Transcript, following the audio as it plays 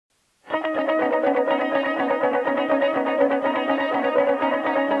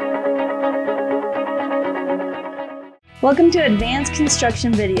Welcome to Advanced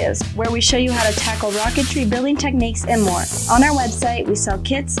Construction Videos, where we show you how to tackle rocketry building techniques and more. On our website, we sell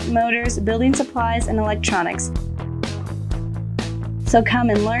kits, motors, building supplies, and electronics. So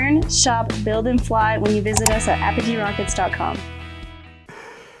come and learn, shop, build, and fly when you visit us at apogeerockets.com.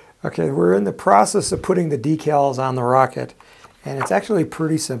 Okay, we're in the process of putting the decals on the rocket, and it's actually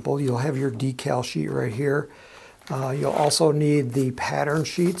pretty simple. You'll have your decal sheet right here. You'll also need the pattern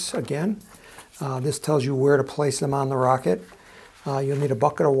sheets again. This tells you where to place them on the rocket. You'll need a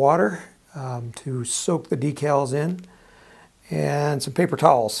bucket of water to soak the decals in, and some paper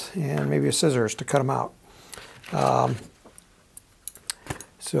towels, and maybe a scissors to cut them out.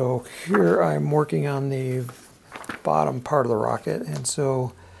 So here I'm working on the bottom part of the rocket, and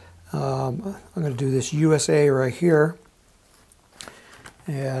so I'm going to do this USA right here,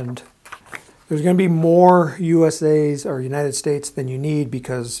 and there's going to be more USAs or United States than you need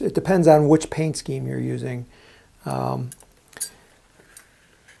because it depends on which paint scheme you're using. I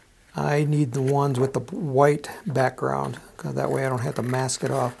need the ones with the white background, because that way I don't have to mask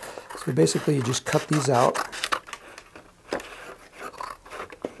it off. So basically you just cut these out.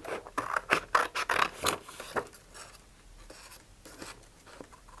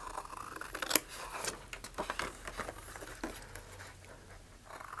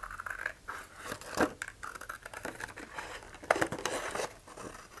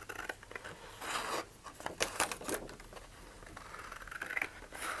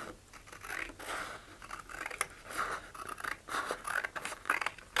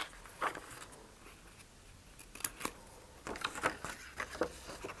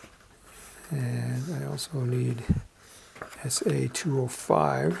 And I also need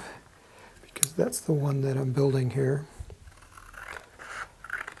SA205 because that's the one that I'm building here.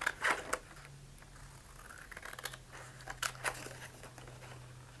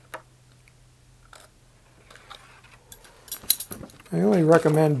 I only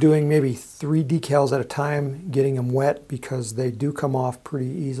recommend doing maybe 3 decals at a time, getting them wet because they do come off pretty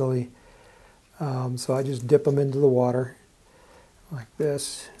easily. So I just dip them into the water like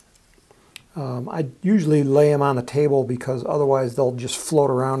this. I usually lay them on the table because otherwise they'll just float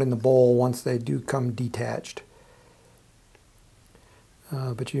around in the bowl once they do come detached.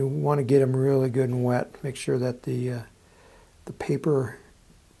 But you want to get them really good and wet. Make sure that the paper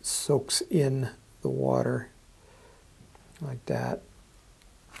soaks in the water like that.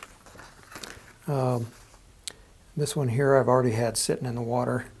 This one here I've already had sitting in the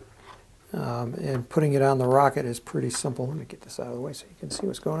water. And putting it on the rocket is pretty simple. Let me get this out of the way so you can see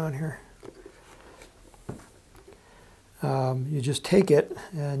what's going on here. You just take it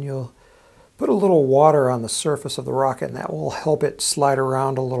and you'll put a little water on the surface of the rocket, and that will help it slide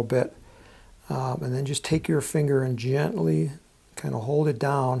around a little bit. And then just take your finger and gently kind of hold it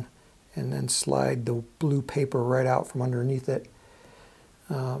down and then slide the blue paper right out from underneath it.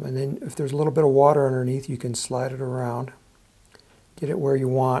 And then if there's a little bit of water underneath, you can slide it around, get it where you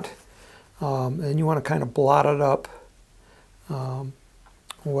want. And you want to kind of blot it up.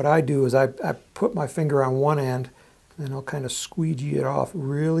 What I do is I put my finger on one end, and then I'll kind of squeegee it off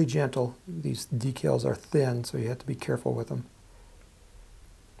really gentle. These decals are thin, so you have to be careful with them.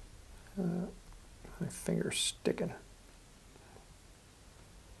 My finger's sticking.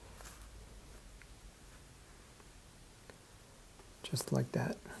 Just like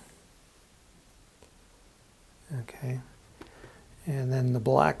that. Okay. And then the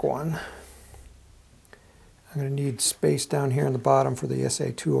black one. I'm going to need space down here on the bottom for the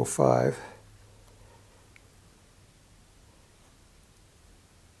SA205.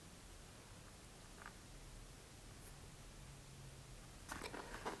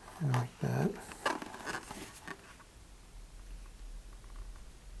 Like that.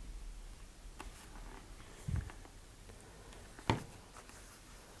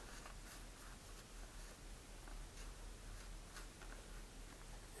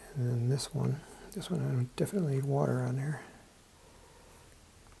 And then this one I definitely need water on there.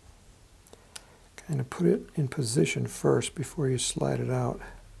 Kind of put it in position first before you slide it out.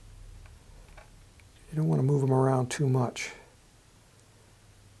 You don't want to move them around too much.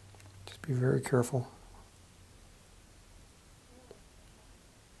 Just be very careful.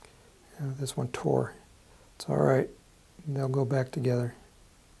 This one tore. It's all right. They'll go back together.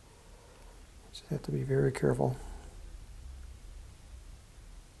 Just have to be very careful.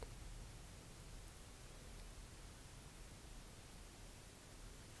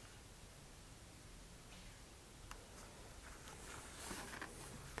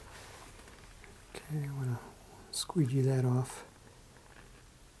 Okay, I'm going to squeegee that off.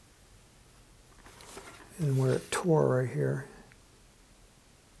 And where it tore right here,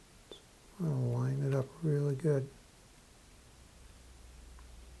 I'll line it up really good.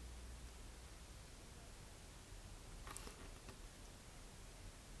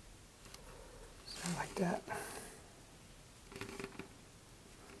 that.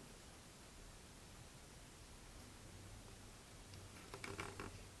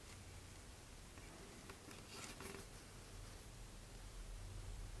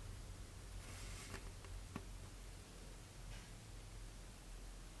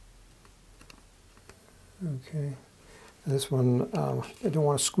 Okay, this one I don't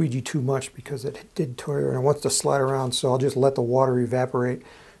want to squeegee too much because it did tear and it wants to slide around, so I'll just let the water evaporate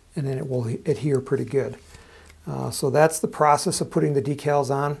and then it will adhere pretty good. So that's the process of putting the decals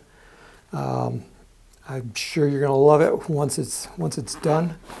on. I'm sure you're going to love it once it's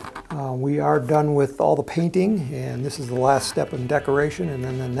done. We are done with all the painting, and this is the last step in decoration, and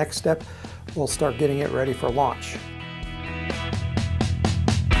then the next step we'll start getting it ready for launch.